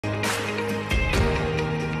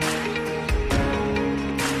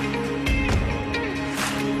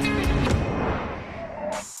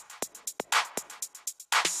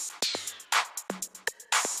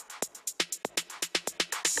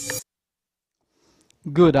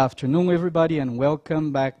Good afternoon, everybody, and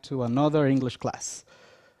welcome back to another English class.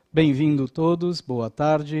 Bem-vindo todos, boa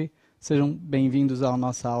tarde, sejam bem-vindos à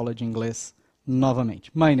nossa aula de inglês novamente.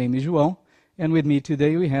 My name is João, and with me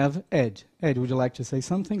today we have Ed. Ed, would you like to say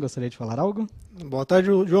something? Gostaria de falar algo? Boa tarde,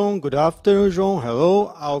 João. Good afternoon, João.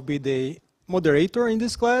 Hello, I'll be the moderator in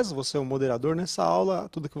this class. Você é o moderador nessa aula.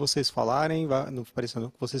 Tudo que vocês falarem, aparecendo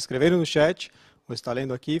que vocês escreverem no chat, vou estar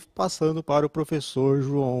lendo aqui, passando para o professor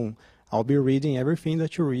João. I'll be reading everything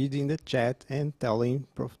that you read in the chat and telling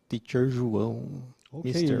teacher João.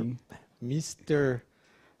 Okay. Mr.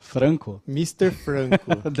 Franco. Mr.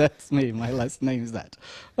 Franco. That's me. My last name is that.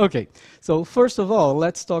 Okay. So first of all,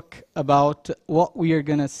 let's talk about what we are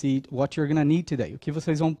gonna see, what you're gonna need today. O que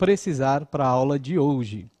vocês vão precisar para a aula de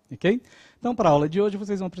hoje, ok? Então, para a aula de hoje,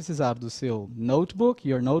 vocês vão precisar do seu notebook,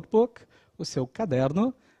 your notebook, o seu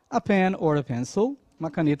caderno, a pen or a pencil,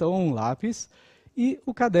 uma caneta ou um lápis, e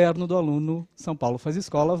o caderno do aluno São Paulo Faz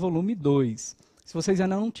Escola, volume 2. Se vocês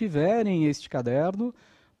ainda não tiverem este caderno,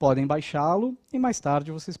 podem baixá-lo e mais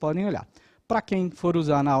tarde vocês podem olhar. Para quem for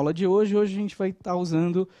usar na aula de hoje, hoje a gente vai estar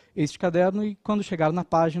usando este caderno e quando chegar na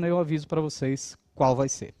página eu aviso para vocês qual vai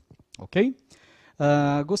ser, ok?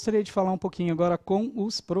 Gostaria de falar um pouquinho agora com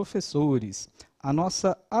os professores. A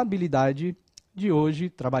nossa habilidade de hoje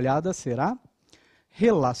trabalhada será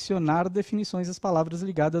relacionar definições das palavras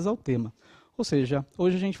ligadas ao tema. Ou seja,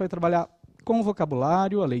 hoje a gente vai trabalhar com o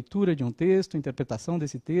vocabulário, a leitura de um texto, a interpretação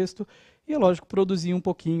desse texto e, é lógico, produzir um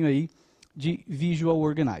pouquinho aí de visual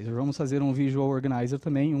organizer. Vamos fazer um visual organizer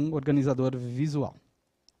também, um organizador visual.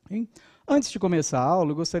 Okay? Antes de começar a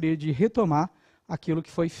aula, eu gostaria de retomar aquilo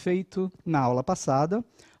que foi feito na aula passada.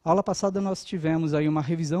 A aula passada nós tivemos aí uma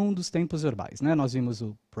revisão dos tempos verbais, né? Nós vimos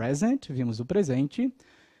o present, vimos o presente,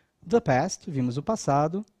 the past, vimos o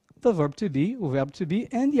passado, the verb to be, o verbo to be,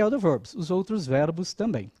 and the other verbs, os outros verbos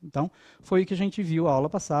também. Então, foi o que a gente viu a aula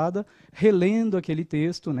passada, relendo aquele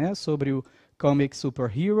texto, né, sobre o Comic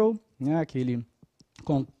Superhero, né,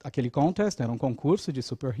 aquele contest, era um concurso de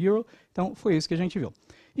superhero, então foi isso que a gente viu.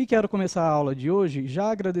 E quero começar a aula de hoje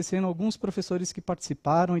já agradecendo alguns professores que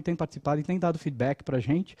participaram e têm participado e têm dado feedback para a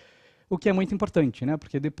gente, o que é muito importante, né,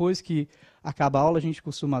 porque depois que acaba a aula a gente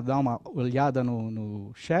costuma dar uma olhada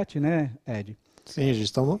no chat, né, Ed? Sim, a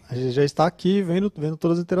gente já está aqui vendo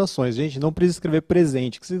todas as interações. Gente, não precisa escrever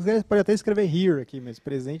presente. Se quiser, pode até escrever here aqui, mas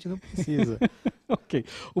presente não precisa. Ok.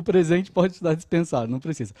 O presente pode estar dispensado, não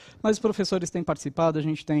precisa. Mas os professores têm participado, a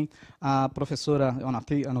gente tem a professora, eu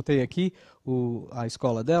anotei aqui a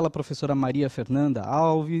escola dela, a professora Maria Fernanda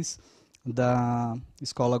Alves, da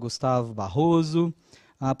escola Gustavo Barroso,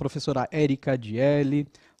 a professora Érica Dielli,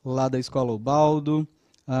 lá da escola Ubaldo,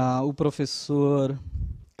 o professor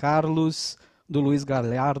Carlos do Luiz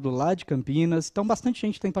Galhardo, lá de Campinas. Então, bastante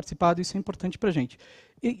gente tem participado, isso é importante para a gente.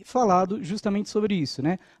 E falado justamente sobre isso,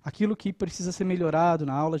 né? Aquilo que precisa ser melhorado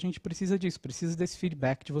na aula, a gente precisa disso, precisa desse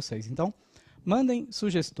feedback de vocês. Então, mandem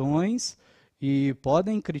sugestões e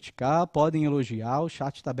podem criticar, podem elogiar, o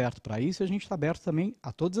chat está aberto para isso, e a gente está aberto também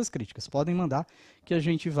a todas as críticas. Podem mandar que a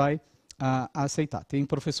gente vai aceitar. Tem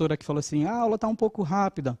professora que falou assim, a aula está um pouco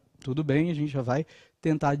rápida. Tudo bem, a gente já vai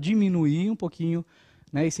tentar diminuir um pouquinho,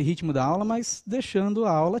 né, esse ritmo da aula, mas deixando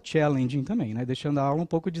a aula challenging também, né, deixando a aula um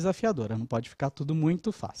pouco desafiadora, não pode ficar tudo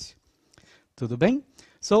muito fácil. Tudo bem?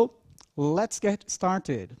 So, let's get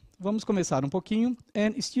started. Vamos começar um pouquinho.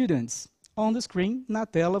 And students, on the screen, na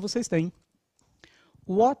tela vocês têm.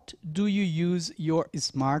 What do you use your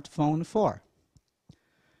smartphone for?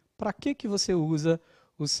 Para que você usa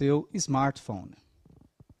o seu smartphone?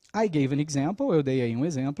 I gave an example, eu dei aí um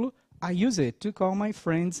exemplo. I use it to call my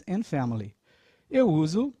friends and family. Eu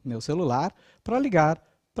uso meu celular para ligar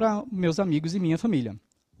para meus amigos e minha família.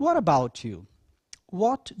 What about you?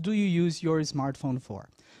 What do you use your smartphone for?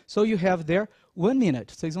 So you have there 1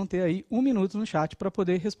 minute. Vocês vão ter aí 1 minuto no chat para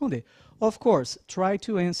poder responder. Of course, try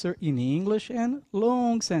to answer in English and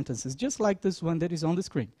long sentences, just like this one that is on the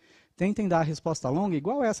screen. Tentem dar a resposta longa,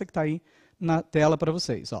 igual essa que está aí na tela para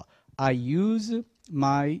vocês. Ó. I use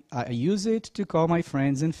it to call my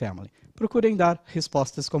friends and family. Procurem dar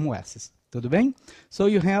respostas como essas. Tudo bem? So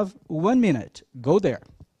you have 1 minute. Go there.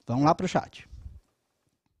 Vamos lá para o chat.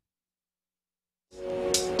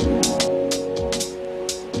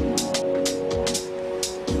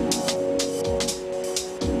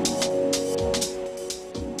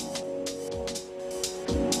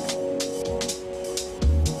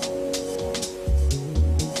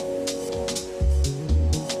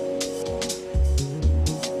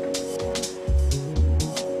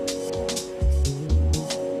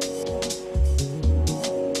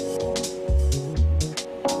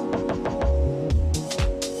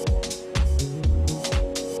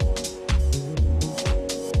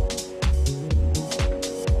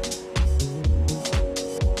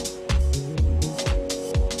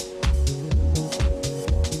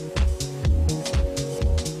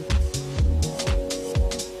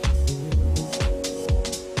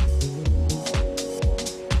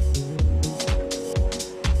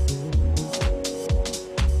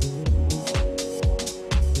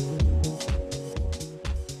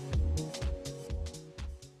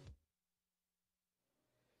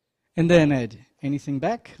 And then, Ed, anything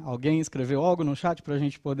back? Alguém escreveu algo no chat para a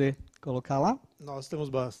gente poder colocar lá? Nós temos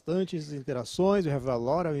bastantes interações, we have a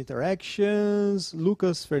lot of interactions.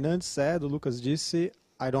 Lucas Fernandes said, o Lucas disse,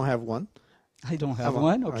 I don't have one. I don't have bom,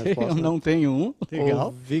 one, a ok, resposta, eu né? não tenho um, O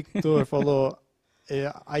legal. Victor falou,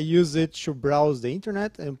 I use it to browse the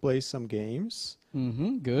internet and play some games.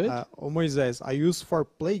 Good. O Moisés, I use for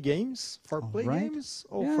play games. For play Alright. games?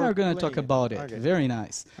 Or Yeah, for we're going to talk playing? about it. Okay. Very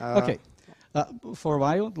nice. Okay. For a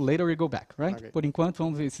while, later we go back, right? Okay. Por enquanto,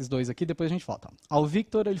 vamos ver esses dois aqui, depois a gente volta. Ao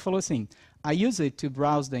Victor, ele falou assim, I use it to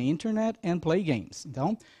browse the internet and play games.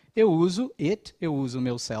 Então, eu uso o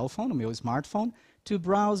meu cell phone, o meu smartphone, to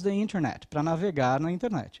browse the internet, para navegar na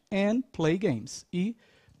internet. And play games. E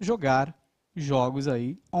jogar jogos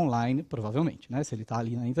aí online, provavelmente, né? Se ele está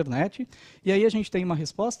ali na internet. E aí a gente tem uma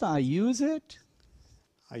resposta, I use it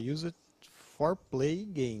for play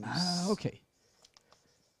games. Ok.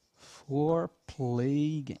 For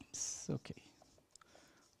play games. Okay.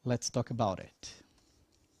 Let's talk about it.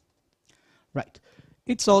 Right.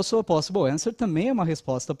 It's also a possible answer. Também é uma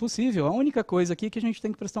resposta possível. A única coisa aqui que a gente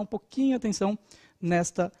tem que prestar um pouquinho atenção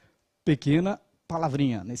nesta pequena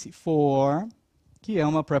palavrinha, nesse for, que é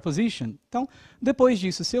uma preposition. Então, depois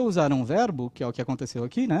disso, se eu usar um verbo, que é o que aconteceu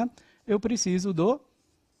aqui, né? Eu preciso do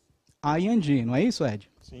ing, não é isso,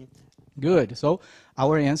 Ed? Sim. Good. So,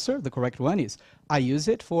 our answer, the correct one is, I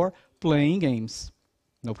use it for playing games.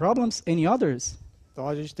 No problems. Any others? Então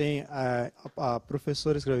a gente tem a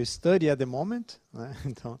professora escreveu study at the moment, né?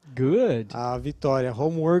 Então, Good. a Vitória,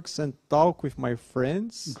 homeworks and talk with my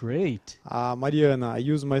friends. Great. A Mariana,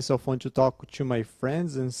 I use my cell phone to talk to my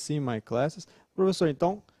friends and see my classes. Professor,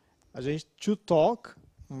 então, a gente to talk,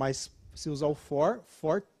 mas se usar o for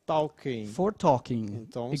talking. For talking.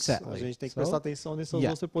 Então, exactly. a gente tem que prestar atenção nessas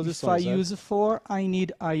duas If preposições. I use for, I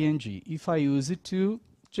need ing. If I use it to,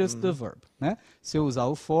 just the verb. Né? Se eu usar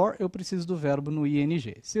o for, eu preciso do verbo no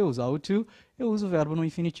ing. Se eu usar o to, eu uso o verbo no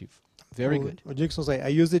infinitivo. Very good. O Dixon say,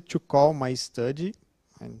 I use it to call my study.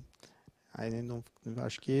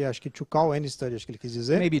 Acho que to call and study, acho que ele quis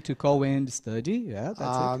dizer. Maybe to call and study. Yeah,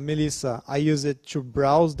 that's it. Melissa, I use it to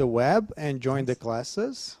browse the web and join the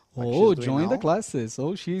classes. Oh, join the classes.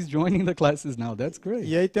 Oh, she's joining the classes now. That's great.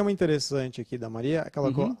 E aí tem uma interessante aqui da Maria, que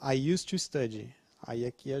ela colocou, I used to study. Aí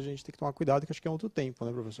aqui a gente tem que tomar cuidado, que acho que é outro tempo,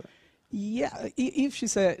 né, professor? Yeah, if she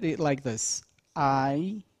said it like this,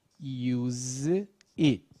 I use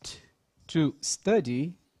it to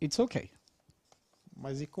study, it's okay.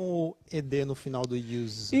 Mas e com o ed no final do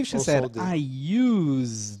use? If she said, I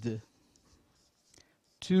used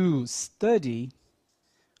to study,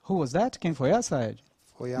 who was that? Quem foi essa, Ed?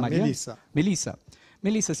 Foi a Maria? Melissa.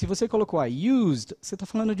 Melissa, se você colocou I used, você está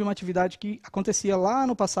falando de uma atividade que acontecia lá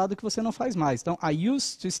no passado que você não faz mais. Então, I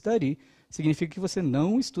used to study significa que você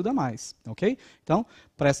não estuda mais, ok? Então,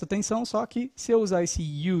 presta atenção, só que se eu usar esse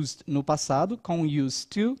used no passado com used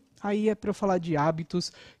to, aí é para eu falar de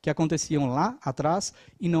hábitos que aconteciam lá atrás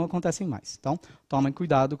e não acontecem mais. Então, tomem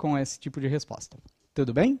cuidado com esse tipo de resposta.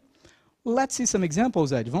 Tudo bem? Let's see some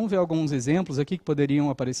examples, Ed. Vamos ver alguns exemplos aqui que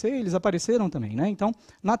poderiam aparecer. Eles apareceram também, né? Então,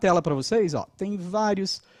 na tela para vocês, ó, tem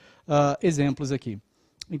vários exemplos aqui.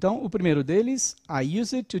 Então, o primeiro deles, I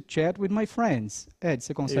use it to chat with my friends. Ed,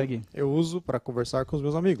 você consegue? Eu uso para conversar com os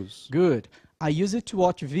meus amigos. Good. I use it to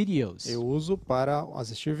watch videos. Eu uso para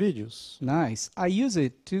assistir vídeos. Nice. I use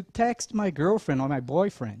it to text my girlfriend or my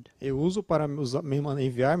boyfriend. Eu uso para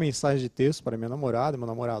enviar mensagens de texto para minha namorada e meu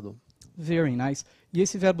namorado. Very nice. E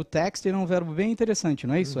esse verbo text é um verbo bem interessante,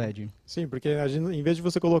 não é isso, Ed? Sim, porque em vez de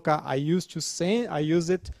você colocar I use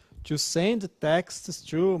it to send texts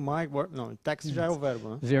to my... Não, text já é o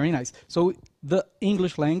verbo, né? Very nice. So, the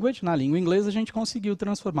English language, na língua inglesa, a gente conseguiu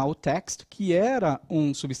transformar o text, que era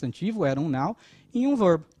um substantivo, era um noun, em um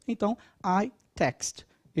verbo. Então, I text.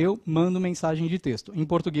 Eu mando mensagem de texto. Em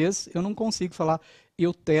português, eu não consigo falar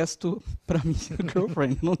eu testo para minha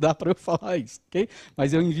girlfriend. Não dá para eu falar isso, ok?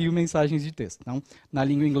 Mas eu envio mensagens de texto. Então, na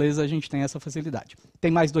língua inglesa, a gente tem essa facilidade. Tem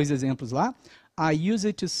mais dois exemplos lá. I use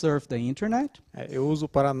it to surf the internet. Eu uso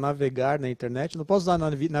para navegar na internet. Não posso usar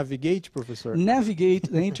navigate, professor? Navigate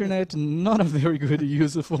the internet, not a very good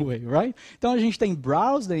useful way, right? Então, a gente tem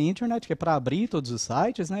browse the internet, que é para abrir todos os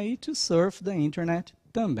sites, né? E to surf the internet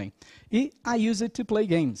também. E I use it to play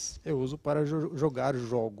games. Eu uso para jogar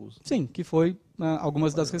jogos. Sim, que foi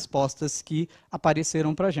algumas das respostas que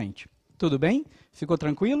apareceram para a gente. Tudo bem? Ficou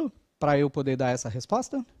tranquilo para eu poder dar essa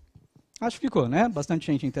resposta? Acho que ficou, né? Bastante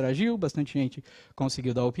gente interagiu, bastante gente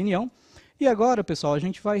conseguiu dar opinião. E agora, pessoal, a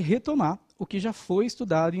gente vai retomar o que já foi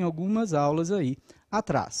estudado em algumas aulas aí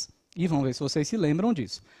atrás. E vamos ver se vocês se lembram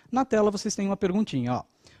disso. Na tela vocês têm uma perguntinha, ó.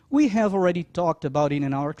 We have already talked about it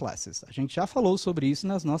in our classes. A gente já falou sobre isso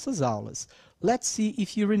nas nossas aulas. Let's see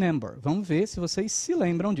if you remember. Vamos ver se vocês se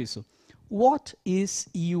lembram disso. What is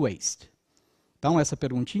e-waste? Então, essa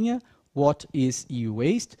perguntinha, what is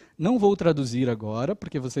e-waste? Não vou traduzir agora,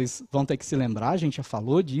 porque vocês vão ter que se lembrar, a gente já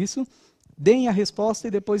falou disso. Deem a resposta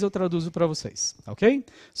e depois eu traduzo para vocês, ok?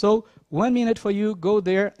 So, 1 minute for you, go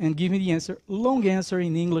there and give me the answer. Long answer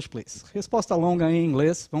in English, please. Resposta longa em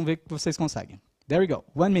inglês, vamos ver o que vocês conseguem. There we go,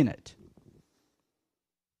 1 minute.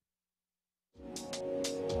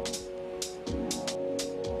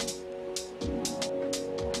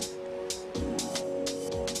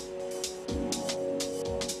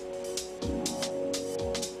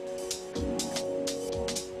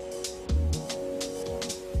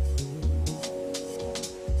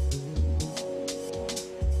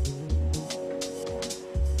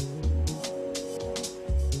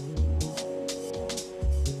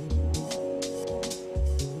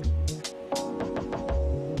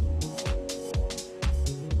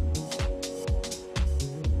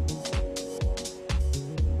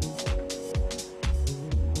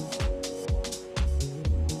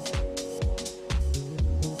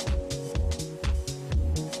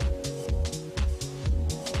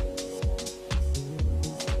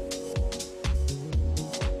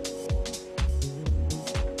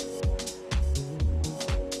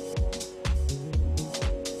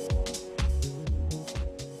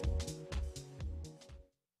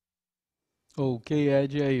 Ok,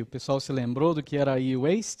 Ed, e aí, o pessoal se lembrou do que era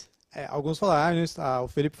e-waste? Alguns falaram, o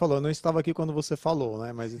Felipe falou, eu não estava aqui quando você falou,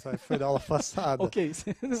 né? Mas isso aí foi da aula passada. Ok,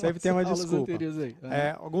 sempre tem uma desculpa.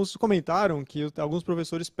 Alguns comentaram que alguns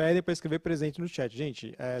professores pedem para escrever presente no chat.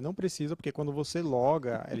 Gente, não precisa, porque quando você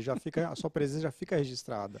loga, a sua presença já fica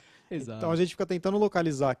registrada. Exato. Então a gente fica tentando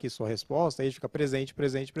localizar aqui sua resposta, aí a gente fica presente,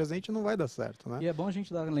 presente, presente, e não vai dar certo, né? E é bom a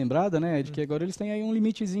gente dar uma lembrada, né, de que agora eles têm aí um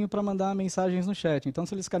limitezinho para mandar mensagens no chat. Então,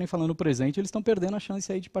 se eles ficarem falando presente, eles estão perdendo a chance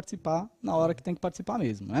aí de participar na hora que tem que participar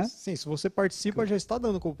mesmo, né? Sim, se você participa, já está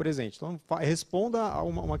dando como presente. Então, responda a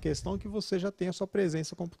uma questão que você já tem a sua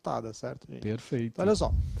presença computada, certo, gente? Perfeito. Então, olha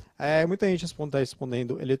só, muita gente está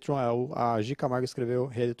respondendo, a G. Camargo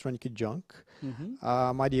escreveu Electronic Junk,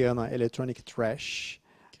 a Mariana, Electronic Trash,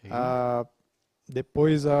 Okay.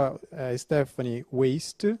 Depois a Stephanie,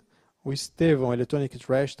 Waste, o Estevão, Electronic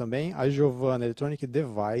Trash também, a Giovanna, Electronic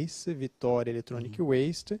Device, Vitória, Electronic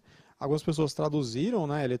Waste. Algumas pessoas traduziram,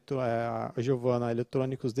 né? A Giovanna,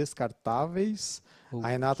 eletrônicos descartáveis. Okay. A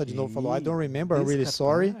Renata de novo falou, I don't remember, I'm really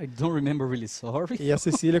sorry. I don't remember, really sorry. E a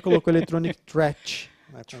Cecília colocou Electronic Trash,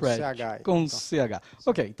 né, com CH. Com CH.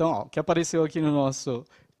 Ok, então ó, o que apareceu aqui no nosso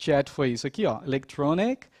chat foi isso aqui, ó.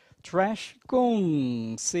 Electronic Trash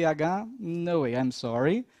com CH, no way, I'm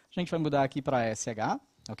sorry. A gente vai mudar aqui para SH,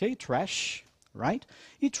 ok? Trash, right?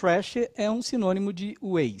 E trash é um sinônimo de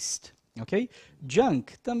waste. Ok?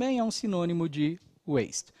 Junk também é um sinônimo de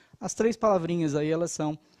waste. As três palavrinhas aí, elas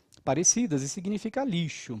são parecidas e significa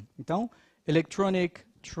lixo. Então, electronic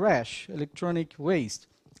trash, electronic waste,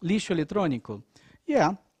 lixo eletrônico.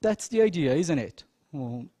 Yeah, that's the idea, isn't it?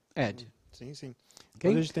 Ed. Sim, sim.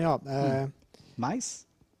 Okay? Então, a gente tem, mais?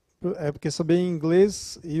 Porque saber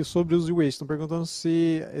inglês e sobre os waste. Estão perguntando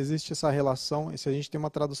se existe essa relação, se a gente tem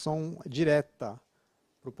uma tradução direta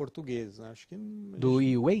para o português, né? Acho que do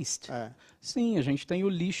e-waste? Sim, a gente tem o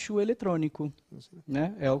lixo eletrônico,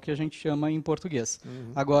 né? É o que a gente chama em português.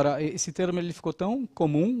 Agora, esse termo ele ficou tão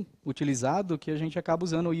comum, utilizado, que a gente acaba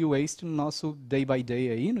usando o e-waste no nosso day by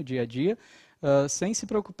day aí, no dia a dia, sem se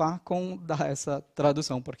preocupar com dar essa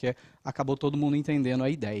tradução, porque acabou todo mundo entendendo a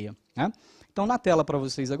ideia, né? Então, na tela para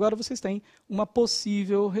vocês agora, vocês têm uma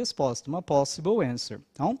possível resposta, uma possible answer.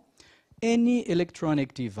 Então, any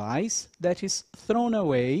electronic device that is thrown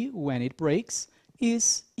away when it breaks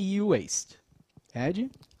is e-waste.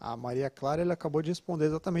 Ed? A Maria Clara ela acabou de responder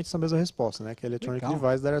exatamente essa mesma resposta, né? Que é electronic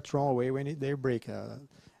device that are thrown away when they break.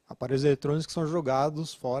 Aparelhos eletrônicos que são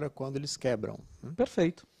jogados fora quando eles quebram.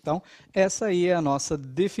 Perfeito. Então, essa aí é a nossa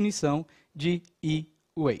definição de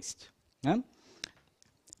e-waste, né?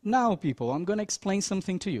 Now, people, I'm going to explain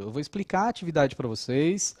something to you. Eu vou explicar a atividade para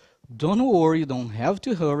vocês. Don't worry, you don't have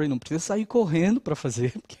to hurry. Não precisa sair correndo para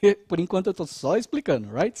fazer, porque por enquanto eu estou só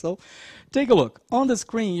explicando, right? So, take a look. On the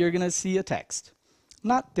screen, you're going to see a text.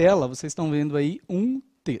 Na tela, vocês estão vendo aí um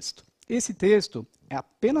texto. Esse texto é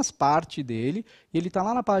apenas parte dele, e ele está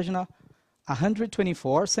lá na página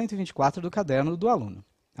 124 do caderno do aluno.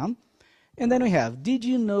 Tá? And then we have, did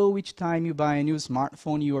you know each time you buy a new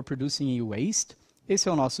smartphone you are producing e-waste? Esse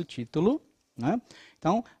é o nosso título, né?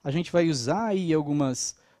 Então, a gente vai usar aí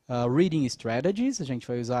algumas Reading strategies, a gente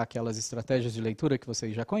vai usar aquelas estratégias de leitura que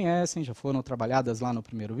vocês já conhecem, já foram trabalhadas lá no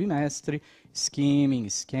primeiro bimestre. Skimming,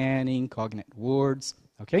 scanning, cognate words,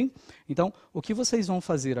 ok? Então, o que vocês vão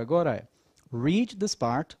fazer agora é read this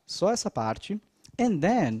part, só essa parte, and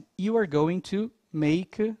then you are going to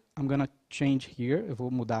make, I'm going to change here, eu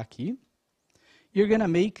vou mudar aqui. You're going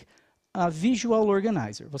to make a visual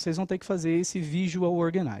organizer. Vocês vão ter que fazer esse visual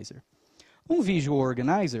organizer. Um visual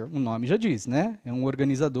organizer, o nome já diz, né? É um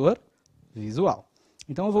organizador visual.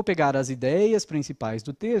 Então, eu vou pegar as ideias principais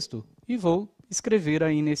do texto e vou escrever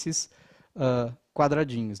aí nesses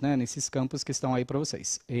quadradinhos, né? Nesses campos que estão aí para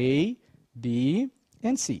vocês. A, B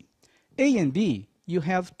and C. A and B, you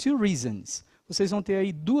have two reasons. Vocês vão ter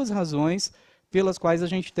aí duas razões pelas quais a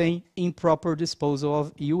gente tem improper disposal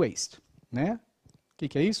of e-waste, né? O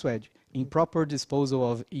que é isso, Ed? Improper disposal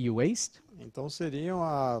of e-waste? Então seriam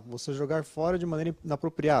você jogar fora de maneira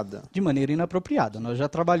inapropriada. De maneira inapropriada. Nós já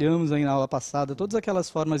trabalhamos aí na aula passada todas aquelas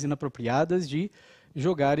formas inapropriadas de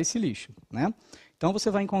jogar esse lixo, né? Então você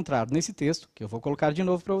vai encontrar nesse texto, que eu vou colocar de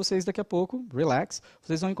novo para vocês daqui a pouco, relax,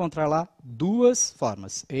 vocês vão encontrar lá duas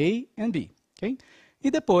formas, A and B, ok? E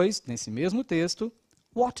depois, nesse mesmo texto,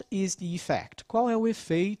 what is the effect? Qual é o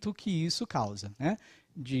efeito que isso causa, né?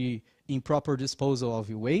 De improper disposal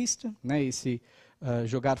of waste, né? Esse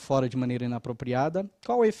jogar fora de maneira inapropriada,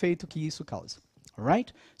 qual o efeito que isso causa?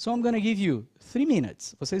 Alright? So I'm going to give you 3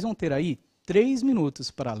 minutes. Vocês vão ter aí 3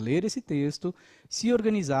 minutos para ler esse texto, se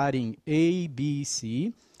organizarem A, B,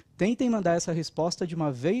 C. Tentem mandar essa resposta de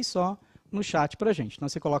uma vez só no chat para a gente. Então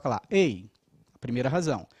você coloca lá A, a primeira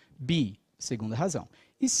razão, B, segunda razão,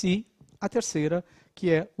 e C, a terceira,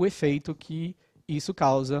 que é o efeito que isso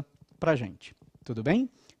causa para a gente. Tudo bem?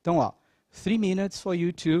 Então, ó, 3 minutes for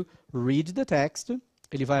you to read the text.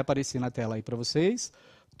 Ele vai aparecer na tela aí para vocês.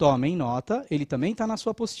 Tomem nota. Ele também está na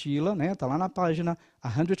sua apostila, né? Está lá na página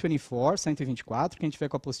 124, quem tiver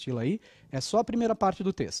com a apostila aí. É só a primeira parte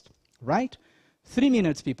do texto. Right? 3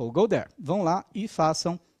 minutes, people. Go there. Vão lá e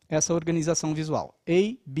façam essa organização visual.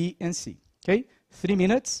 A, B and C. Ok? 3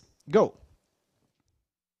 minutes. Go!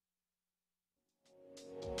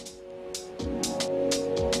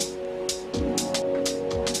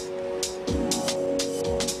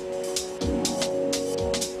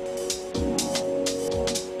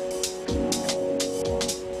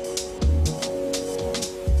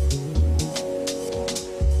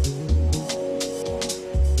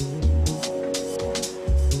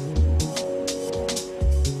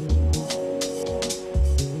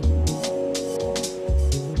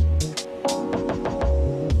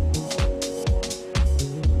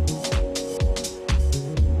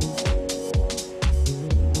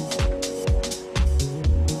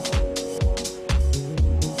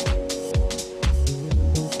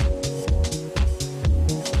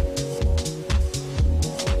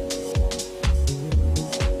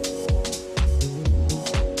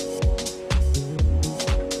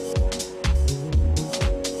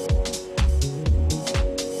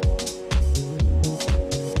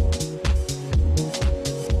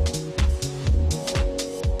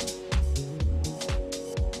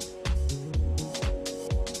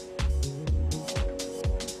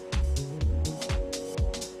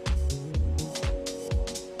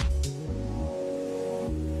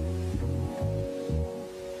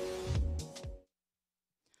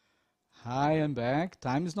 Hi, I'm back.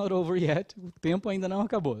 Time is not over yet. O tempo ainda não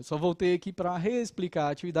acabou. Só voltei aqui para reexplicar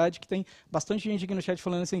a atividade, que tem bastante gente aqui no chat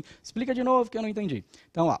falando assim, explica de novo que eu não entendi.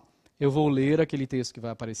 Então, ó, eu vou ler aquele texto que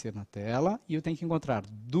vai aparecer na tela e eu tenho que encontrar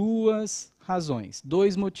duas razões,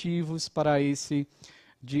 dois motivos para esse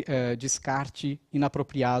descarte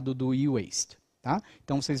inapropriado do e-waste. Tá?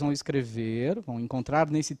 Então, vocês vão escrever, vão encontrar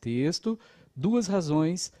nesse texto duas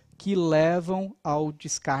razões que levam ao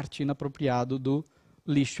descarte inapropriado do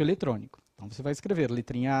lixo eletrônico. Então, você vai escrever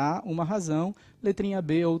letrinha A, uma razão, letrinha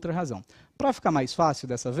B, outra razão. Para ficar mais fácil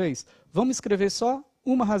dessa vez, vamos escrever só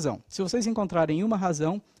uma razão. Se vocês encontrarem uma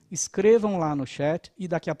razão, escrevam lá no chat e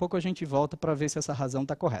daqui a pouco a gente volta para ver se essa razão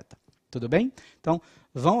está correta. Tudo bem? Então,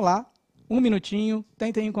 vão lá, 1 minutinho,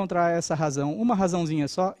 tentem encontrar essa razão, uma razãozinha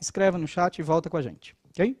só, escreva no chat e volta com a gente.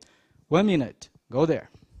 Ok? 1 minute. Go there.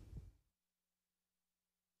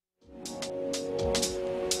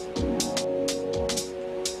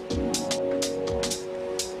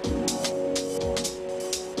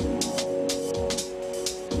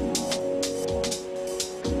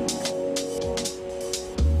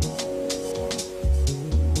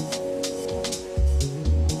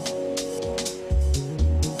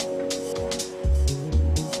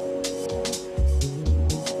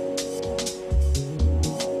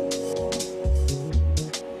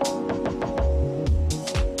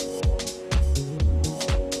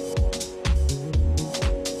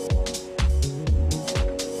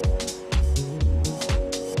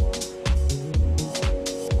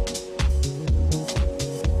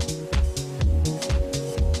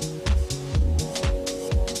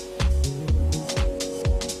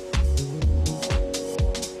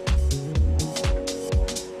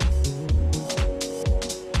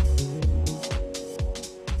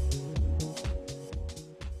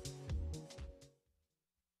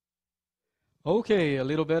 Okay, a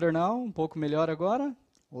little better now, um pouco melhor agora.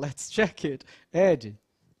 Let's check it. Ed,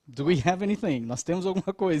 do we have anything? Nós temos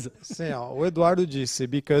alguma coisa? Sim, ó, o Eduardo disse,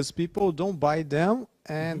 because people don't buy them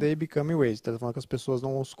and they become waste. Está falando que as pessoas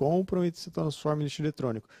não os compram e se transformam em lixo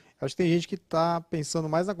eletrônico. Eu acho que tem gente que está pensando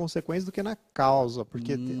mais na consequência do que na causa,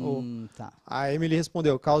 porque Tá. a Emily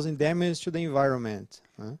respondeu, causing damage to the environment.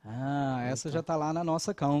 Né? Ah, essa já está lá na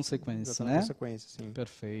nossa consequence, Já tá né? na consequência, sim.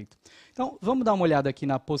 Perfeito. Então, vamos dar uma olhada aqui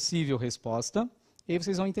na possível resposta, e aí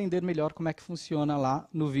vocês vão entender melhor como é que funciona lá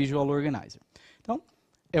no Visual Organizer. Então,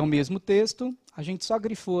 é o mesmo texto, a gente só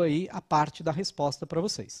grifou aí a parte da resposta para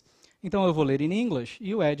vocês. Então, eu vou ler em English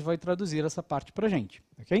e o Ed vai traduzir essa parte para a gente,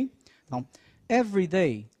 ok? Então, every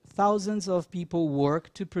day, thousands of people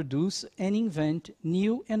work to produce and invent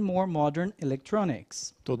new and more modern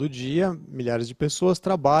electronics. Todo dia, milhares de pessoas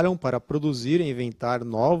trabalham para produzir e inventar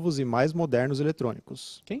novos e mais modernos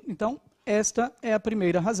eletrônicos. Okay? Então, esta é a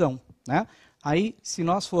primeira razão, né? Aí, se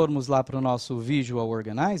nós formos lá para o nosso Visual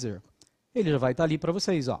Organizer, ele já vai estar ali para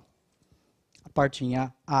vocês, ó. A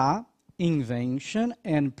partinha A, Invention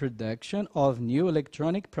and Production of New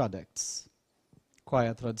Electronic Products. Qual é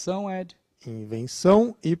a tradução, Ed?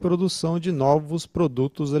 Invenção e produção de novos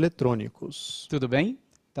produtos eletrônicos. Tudo bem?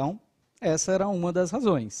 Então, essa era uma das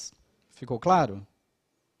razões. Ficou claro?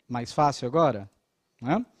 Mais fácil agora?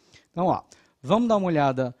 Né? Então, ó, vamos dar uma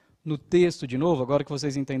olhada no texto de novo, agora que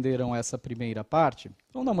vocês entenderam essa primeira parte.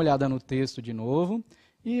 Vamos dar uma olhada no texto de novo.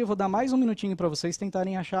 E eu vou dar mais um minutinho para vocês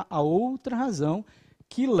tentarem achar a outra razão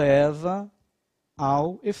que leva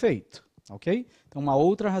ao efeito. Ok? Então, uma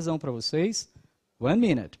outra razão para vocês. 1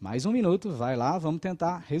 minute, mais um minuto, vai lá, vamos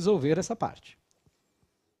tentar resolver essa parte.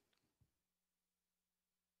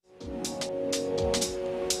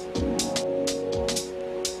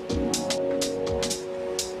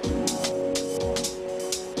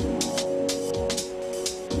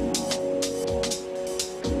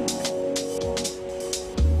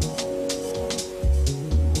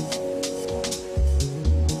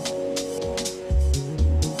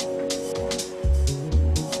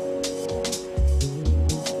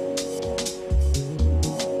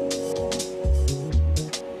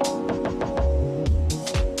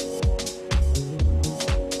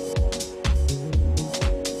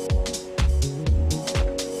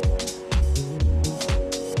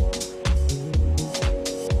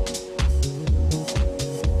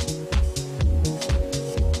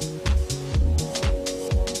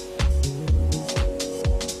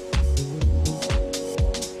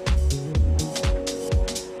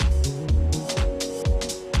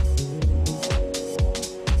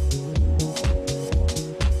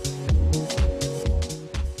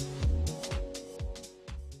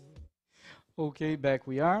 Ok, back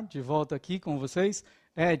we are, de volta aqui com vocês.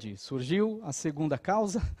 Ed, surgiu a segunda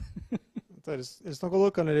causa? Então, eles estão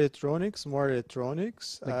colocando electronics, more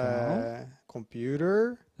electronics,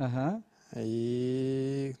 computer,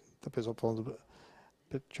 aí tá o pessoal falando,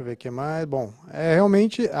 deixa eu ver o que mais. Bom, é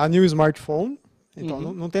realmente a new smartphone, então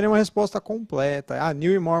não tem nenhuma resposta completa.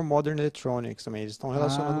 New e more modern electronics também, eles estão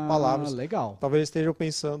relacionando palavras. Legal. Talvez estejam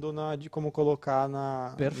pensando de como colocar no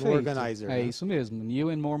organizer. É isso mesmo, new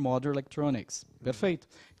and more modern electronics. Perfeito.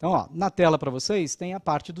 Então, ó, na tela para vocês tem a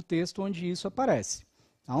parte do texto onde isso aparece.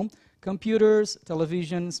 Então, computers,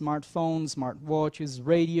 television, smartphones, smartwatches,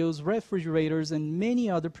 radios, refrigerators and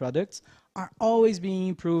many other products are always being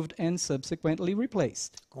improved and subsequently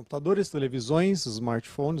replaced. Computadores, televisões,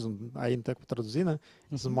 smartphones, aí não tem como traduzir, né?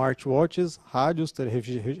 Smartwatches, rádios,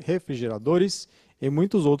 refrigeradores e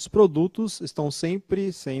muitos outros produtos estão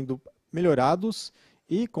sempre sendo melhorados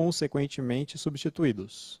e, consequentemente,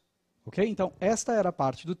 substituídos. Ok? Então, esta era a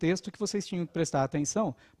parte do texto que vocês tinham que prestar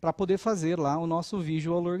atenção para poder fazer lá o nosso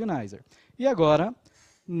Visual Organizer. E agora,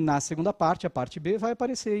 na segunda parte, a parte B, vai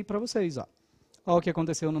aparecer aí para vocês, ó. Olha o que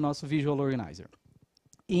aconteceu no nosso Visual Organizer.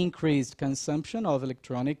 Increased consumption of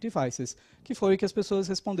electronic devices, que foi o que as pessoas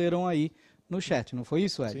responderam aí no chat, não foi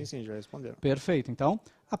isso, Ed? Sim, já responderam. Perfeito. Então,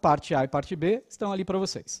 a parte A e a parte B estão ali para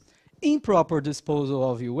vocês. Improper disposal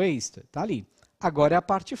of waste, tá ali. Agora é a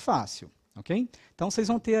parte fácil, ok? Então, vocês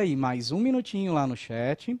vão ter aí mais um minutinho lá no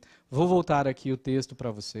chat. Vou voltar aqui o texto para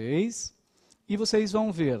vocês. E vocês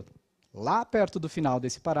vão ver, lá perto do final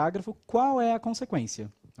desse parágrafo, qual é a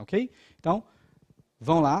consequência, ok? Então,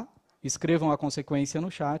 vão lá, escrevam a consequência no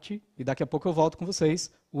chat e daqui a pouco eu volto com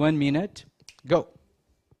vocês. 1 minute, go!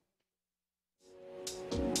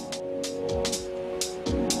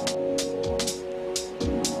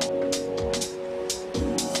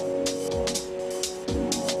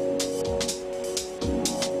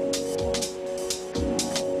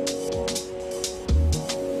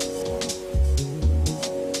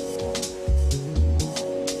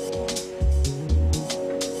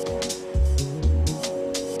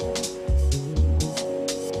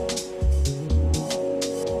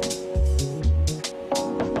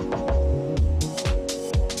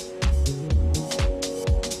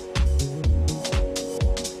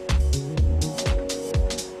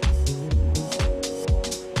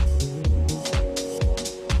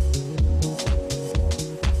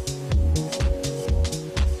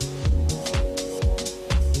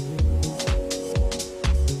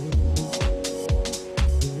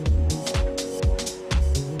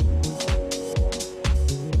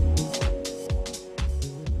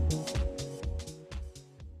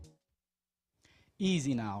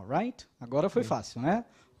 easy now, right? Agora foi fácil, né?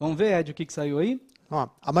 Vamos ver, Ed, o que saiu aí? Ó,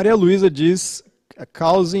 a Maria Luísa diz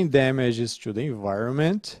causing damages to the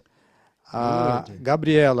environment. A Good.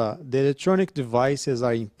 Gabriela, the electronic devices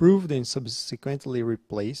are improved and subsequently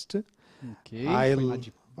replaced. Ok, A foi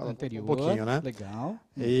na um anterior. pouquinho, né? Legal.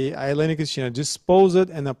 E a Helene Cristina, disposed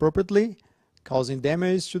inappropriately, causing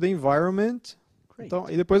damage to the environment. Great. Então,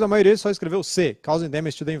 e depois a maioria só escreveu C, causing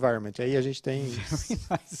damage to the environment. Aí a gente tem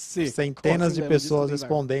C, centenas causing de damage pessoas to the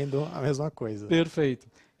respondendo a mesma coisa. Perfeito.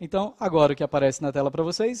 Então, agora o que aparece na tela para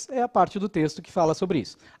vocês é a parte do texto que fala sobre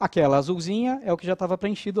isso. Aquela azulzinha é o que já estava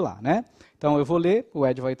preenchido lá, né? Então, eu vou ler, o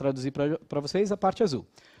Ed vai traduzir para vocês a parte azul.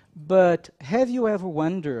 But have you ever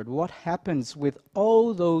wondered what happens with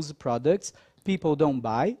all those products people don't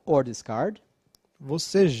buy or discard?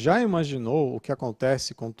 Você já imaginou o que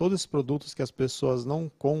acontece com todos os produtos que as pessoas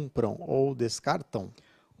não compram ou descartam?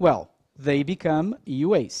 Well, they become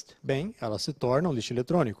e-waste. Bem, elas se tornam lixo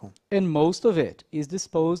eletrônico. And most of it is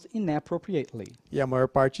disposed inappropriately. E a maior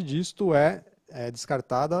parte disto é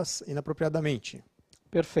descartada inapropriadamente.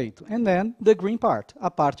 Perfeito. And then the green part,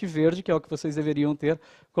 a parte verde, que é o que vocês deveriam ter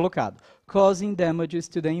colocado. Causing damages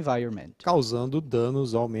to the environment. Causando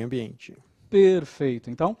danos ao meio ambiente.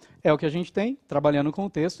 Perfeito. Então, é o que a gente tem, trabalhando com o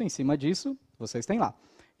texto, em cima disso, vocês têm lá.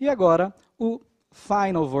 E agora, o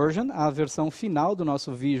final version, a versão final do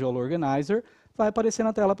nosso Visual Organizer, vai aparecer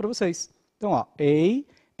na tela para vocês. Então, ó, A,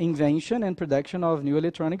 invention and production of new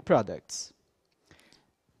electronic products.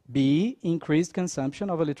 B, increased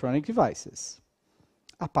consumption of electronic devices.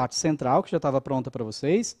 A parte central, que já estava pronta para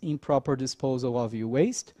vocês, improper disposal of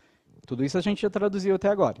e-waste. Tudo isso a gente já traduziu até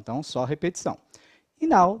agora, então só repetição. E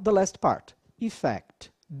now, the last part,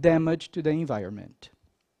 effect, damage to the environment.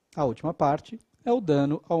 A última parte é o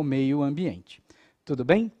dano ao meio ambiente. Tudo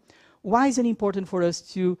bem? Why is it important for us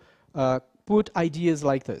to put ideas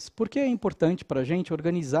like this? Por que é importante para a gente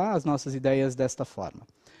organizar as nossas ideias desta forma?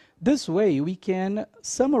 This way, we can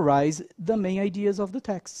summarize the main ideas of the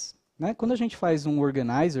texts. Né? Quando a gente faz um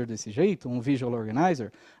organizer desse jeito, um visual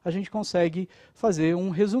organizer, a gente consegue fazer um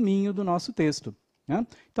resuminho do nosso texto. Né?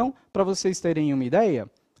 Então, para vocês terem uma ideia,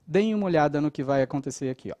 deem uma olhada no que vai acontecer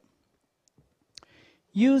aqui. Ó.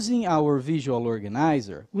 Using our visual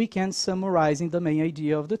organizer, we can summarize the main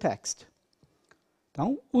idea of the text.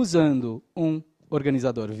 Então, usando um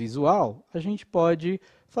organizador visual, a gente pode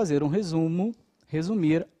fazer um resumo,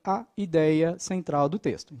 resumir a ideia central do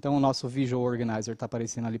texto. Então, o nosso Visual Organizer está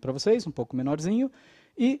aparecendo ali para vocês, um pouco menorzinho,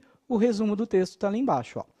 e o resumo do texto está ali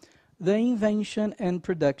embaixo. Ó. The invention and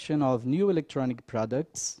production of new electronic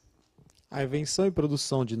products, A invenção e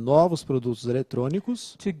produção de novos produtos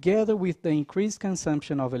eletrônicos, together with the increased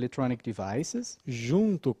consumption of electronic devices,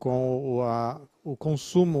 junto com o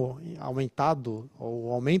consumo aumentado, ou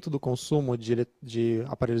o aumento do consumo de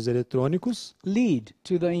aparelhos eletrônicos, lead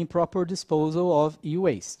to the improper disposal of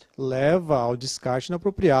e-waste. leva ao descarte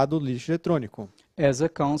inapropriado do lixo eletrônico. As a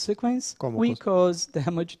consequence, Como we cause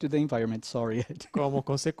damage to the environment. Sorry, Ed. Como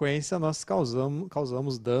consequência, nós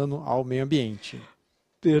causamos dano ao meio ambiente.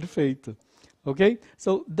 Perfeito. Ok?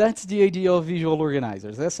 So, that's the idea of visual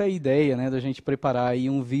organizers. Essa é a ideia, né, da gente preparar aí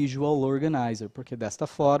um visual organizer, porque desta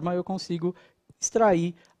forma eu consigo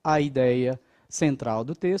extrair a ideia central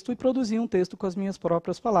do texto e produzir um texto com as minhas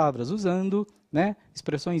próprias palavras, usando, né,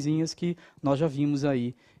 expressõezinhas que nós já vimos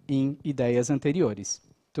aí em ideias anteriores.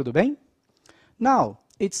 Tudo bem? Now,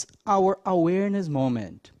 it's our awareness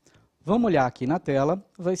moment. Vamos olhar aqui na tela,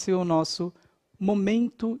 vai ser o nosso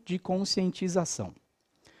momento de conscientização.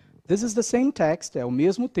 This is the same text, é o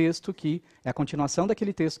mesmo texto que é a continuação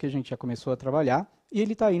daquele texto que a gente já começou a trabalhar, e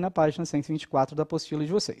ele está aí na página 124 da apostila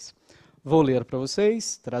de vocês. Vou ler para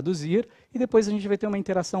vocês, traduzir, e depois a gente vai ter uma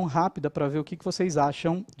interação rápida para ver o que vocês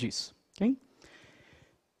acham disso. Okay?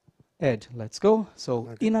 Ed, let's go. So,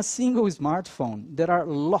 in a single smartphone, there are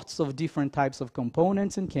lots of different types of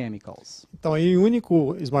components and chemicals. Então, em um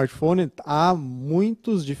único smartphone, há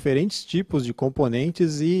muitos diferentes tipos de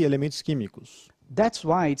componentes e elementos químicos. That's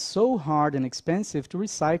why it's so hard and expensive to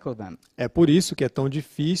recycle them. É por isso que é tão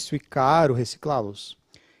difícil e caro reciclá-los.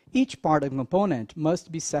 Each part of a component must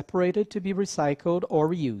be separated to be recycled or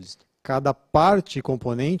reused. Cada parte e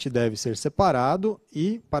componente deve ser separado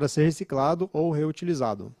e para ser reciclado ou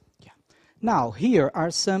reutilizado. Now, here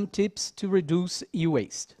are some tips to reduce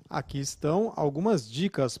e-waste. Aqui estão algumas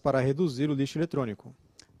dicas para reduzir o lixo eletrônico.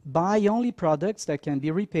 Buy only products that can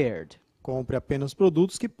be repaired. Compre apenas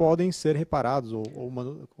produtos que podem ser reparados ou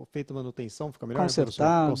feita manutenção, fica melhor?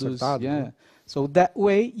 Consertados, yeah. Né? So that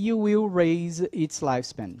way you will raise its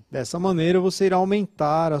lifespan. Dessa maneira você irá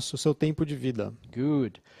aumentar o seu tempo de vida.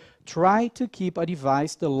 Good. Try to keep a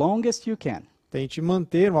device the longest you can. Tente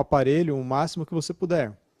manter o aparelho o máximo que você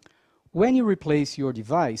puder. When you replace your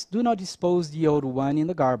device, do not dispose the old one in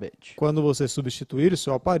the garbage. Quando você substituir o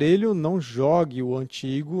seu aparelho, não jogue o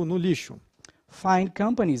antigo no lixo. Find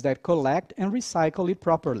companies that collect and recycle it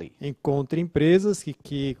properly. Encontre empresas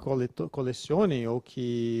que colecionem ou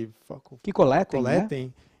que coletem, né?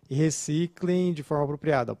 E reciclem de forma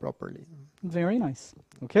apropriada, properly. Very nice.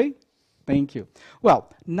 Okay? Thank you. Well,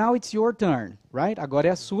 now it's your turn, right? Agora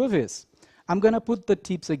é a sua vez. I'm going to put the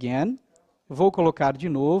tips again. Vou colocar de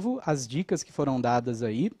novo as dicas que foram dadas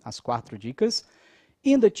aí, as 4 dicas.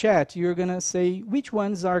 In the chat, you're going to say which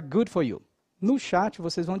ones are good for you. No chat,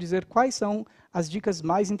 vocês vão dizer quais são as dicas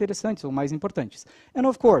mais interessantes ou mais importantes. And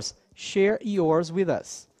of course, share yours with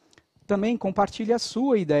us. Também compartilhe a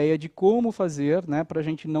sua ideia de como fazer, né, para a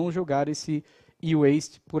gente não jogar esse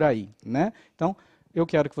e-waste por aí, né? Então, eu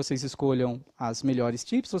quero que vocês escolham as melhores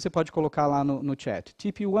tips. Você pode colocar lá no chat.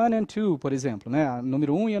 Tip 1 and 2, por exemplo, né? A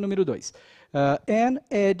número 1 e a número 2. And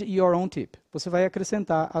add your own tip. Você vai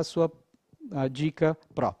acrescentar a sua dica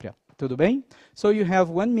própria. Tudo bem? So you have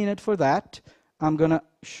 1 minute for that. I'm gonna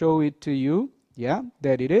show it to you. Yeah,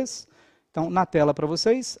 there it is. Então, na tela para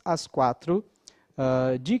vocês, as 4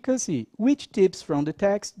 dicas e which tips from the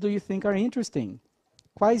text do you think are interesting?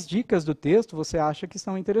 Quais dicas do texto você acha que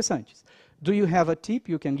são interessantes? Do you have a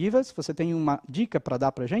tip you can give us? Você tem uma dica para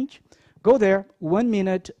dar para a gente? Go there, 1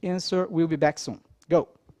 minute, answer, we'll be back soon. Go!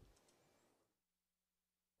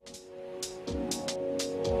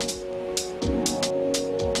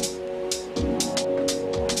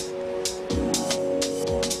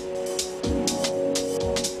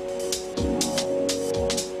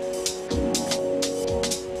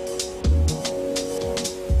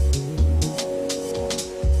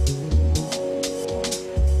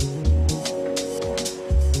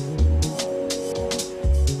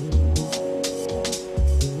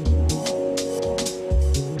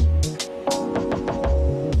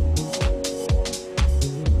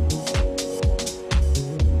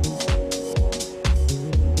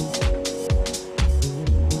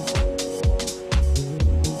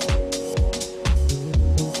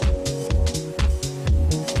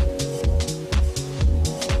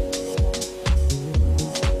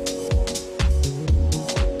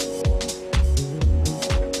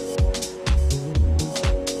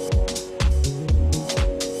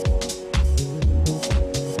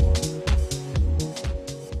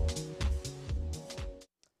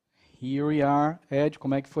 Here we are. Ed,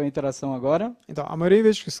 como é que foi a interação agora? Então, a maioria, em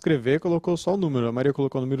vez de escrever, colocou só o número. A Maria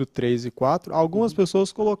colocou o número 3 e 4. Algumas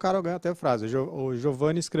pessoas colocaram até a frase. O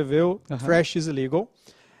Giovanni escreveu trash is illegal.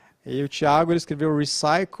 E o Thiago, ele escreveu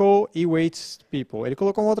recycle e waste people. Ele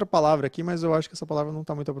colocou uma outra palavra aqui, mas eu acho que essa palavra não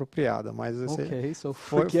está muito apropriada. Mas ok, so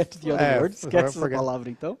forget the other word. Esquece essa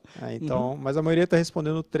palavra, então. Então, mas a maioria está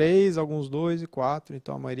respondendo 3, alguns 2 e 4.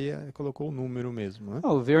 Então, a maioria colocou o número mesmo. Né?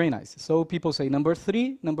 Oh, very nice. So, people say number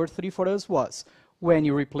 3. Number 3 for us was, when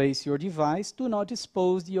you replace your device, do not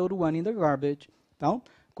dispose the old one in the garbage. Então,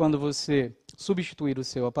 quando você substituir o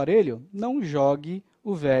seu aparelho, não jogue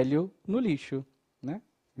o velho no lixo, né?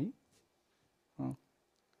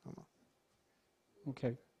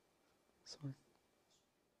 Okay. Sorry.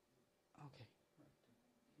 Okay.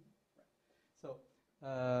 So,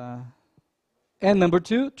 and number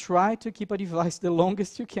 2, try to keep a device the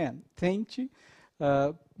longest you can. Tente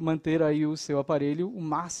manter aí o seu aparelho o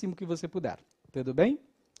máximo que você puder. Tudo bem?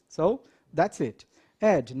 So, that's it.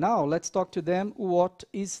 Ed, now let's talk to them what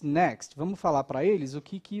is next. Vamos falar para eles o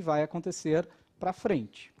que vai acontecer para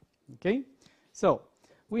frente. Okay? So,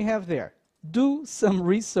 we have there. Do some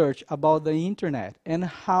research about the internet and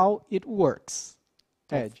how it works.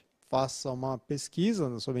 Ed. Faça uma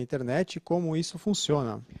pesquisa sobre a internet e como isso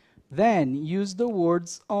funciona. Then use the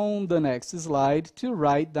words on the next slide to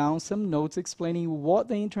write down some notes explaining what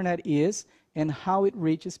the internet is and how it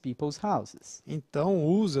reaches people's houses. Então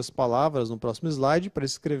use as palavras no próximo slide para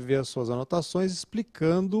escrever as suas anotações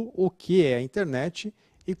explicando o que é a internet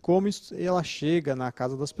e como ela chega na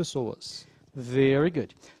casa das pessoas. Very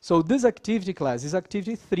good. So this activity class is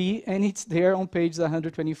activity 3 and it's there on pages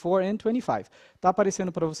 124 and 25. Está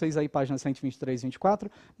aparecendo para vocês aí páginas 123 e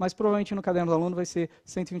 24, mas provavelmente no caderno do aluno vai ser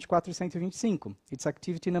 124 e 125. It's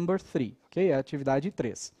activity number 3, ok? É a atividade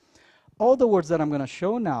 3. All the words that I'm going to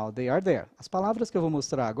show now, they are there. As palavras que eu vou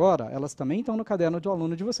mostrar agora, elas também estão no caderno do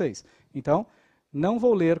aluno de vocês. Então, não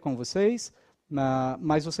vou ler com vocês,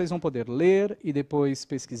 mas vocês vão poder ler e depois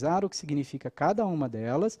pesquisar o que significa cada uma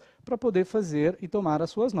delas para poder fazer e tomar as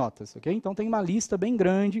suas notas, ok? Então tem uma lista bem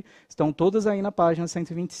grande, estão todas aí na página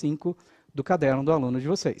 125 do caderno do aluno de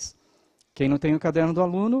vocês. Quem não tem o caderno do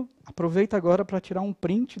aluno, aproveita agora para tirar um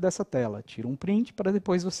print dessa tela. Tira um print para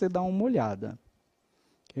depois você dar uma olhada.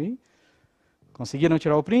 Okay? Conseguiram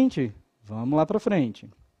tirar o print? Vamos lá para frente.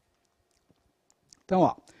 Então,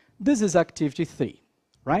 ó, this is activity 3,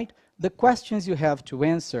 right? The questions you have to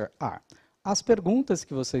answer are. As perguntas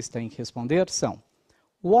que vocês têm que responder são: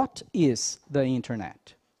 What is the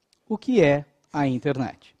internet? O que é a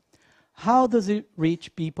internet? How does it reach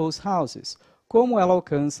people's houses? Como ela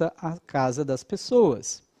alcança a casa das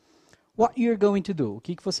pessoas? What you're going to do? O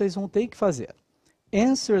que vocês vão ter que fazer?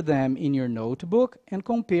 Answer them in your notebook and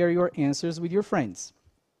compare your answers with your friends.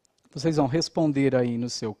 Vocês vão responder aí no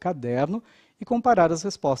seu caderno e comparar as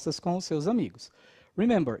respostas com os seus amigos.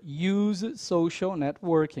 Remember, use social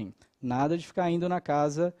networking. Nada de ficar indo na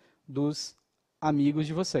casa dos amigos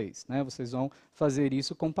de vocês, né? Vocês vão fazer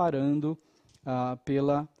isso comparando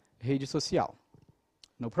pela rede social.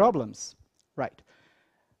 No problems? Right.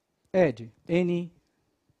 Ed,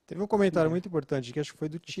 Teve um comentário muito importante que acho que foi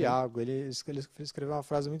do Tiago. Ele escreveu uma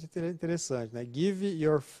frase muito interessante, né? Give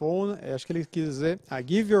your phone, acho que ele quis dizer,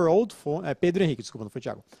 give your old phone, Pedro Henrique, desculpa, não foi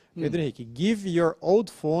Tiago. Pedro Henrique, give your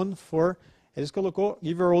old phone for, ele colocou,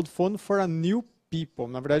 give your old phone for a new people.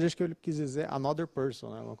 Na verdade, acho que ele quis dizer another person,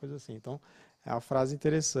 né? Uma coisa assim. Então, é uma frase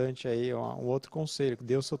interessante aí, um outro conselho,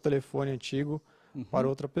 dê o seu telefone antigo para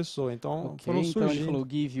outra pessoa. Então, foram surgindo. Então ele falou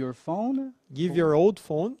give your phone. Give your old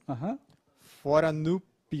phone for a new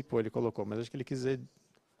people, ele colocou, mas acho que ele quis dizer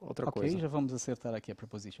outra coisa. Ok, já vamos acertar aqui a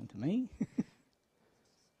preposition também.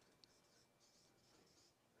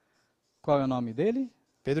 Qual é o nome dele?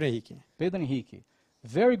 Pedro Henrique. Pedro Henrique.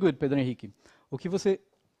 Very good, Pedro Henrique. O que você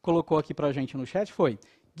colocou aqui para a gente no chat foi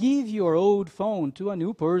give your old phone to a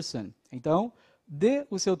new person. Então, dê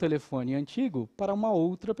o seu telefone antigo para uma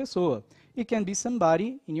outra pessoa. It can be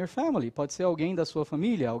somebody in your family. Pode ser alguém da sua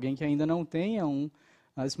família, alguém que ainda não tenha um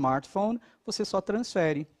smartphone, você só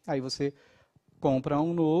transfere. Aí você compra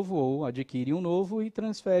um novo ou adquire um novo e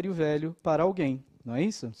transfere o velho para alguém. Não é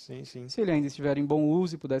isso? Sim, sim. Se ele ainda estiver em bom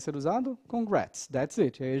uso e puder ser usado, congrats, that's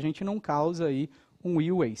it. Aí a gente não causa aí um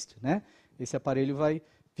e-waste, né? Esse aparelho vai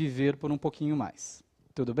viver por um pouquinho mais.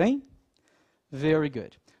 Tudo bem? Very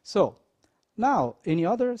good. So, now, any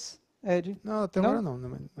others, Ed? Não, até agora não.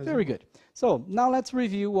 Very good. So, now let's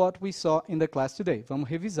review what we saw in the class today. Vamos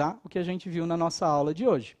revisar o que a gente viu na nossa aula de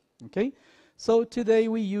hoje, ok? So, today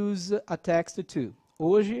we use a text to.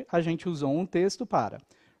 Hoje a gente usou um texto para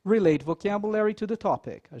relate vocabulary to the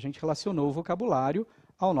topic. A gente relacionou o vocabulário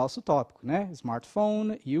ao nosso tópico, né?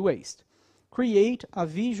 Smartphone e waste. Create a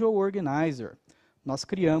visual organizer. Nós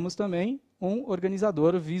criamos também um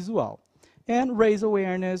organizador visual. And raise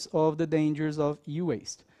awareness of the dangers of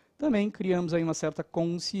e-waste. Também criamos aí uma certa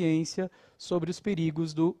consciência sobre os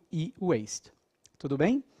perigos do e-waste. Tudo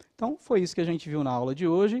bem? Então, foi isso que a gente viu na aula de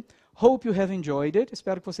hoje. Hope you have enjoyed it.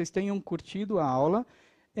 Espero que vocês tenham curtido a aula.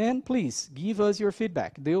 And please, give us your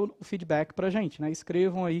feedback. Dê o feedback para a gente, né?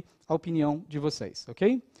 Escrevam aí a opinião de vocês,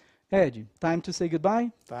 ok? Ed, time to say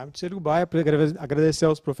goodbye? Time to say goodbye. Agradecer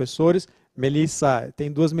aos professores. Melissa, tem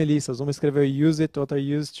duas Melissas. Uma escreveu use it, outra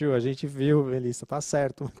used to. A gente viu, Melissa, tá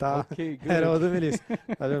certo. Tá? Ok, good. Era outra Melissa.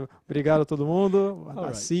 Obrigado a todo mundo.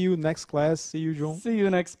 Right. See you next class. See you, João. See you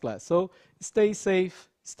next class. So, stay safe,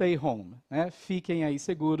 stay home. Né? Fiquem aí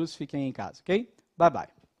seguros, fiquem em casa, ok? Bye,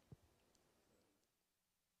 bye.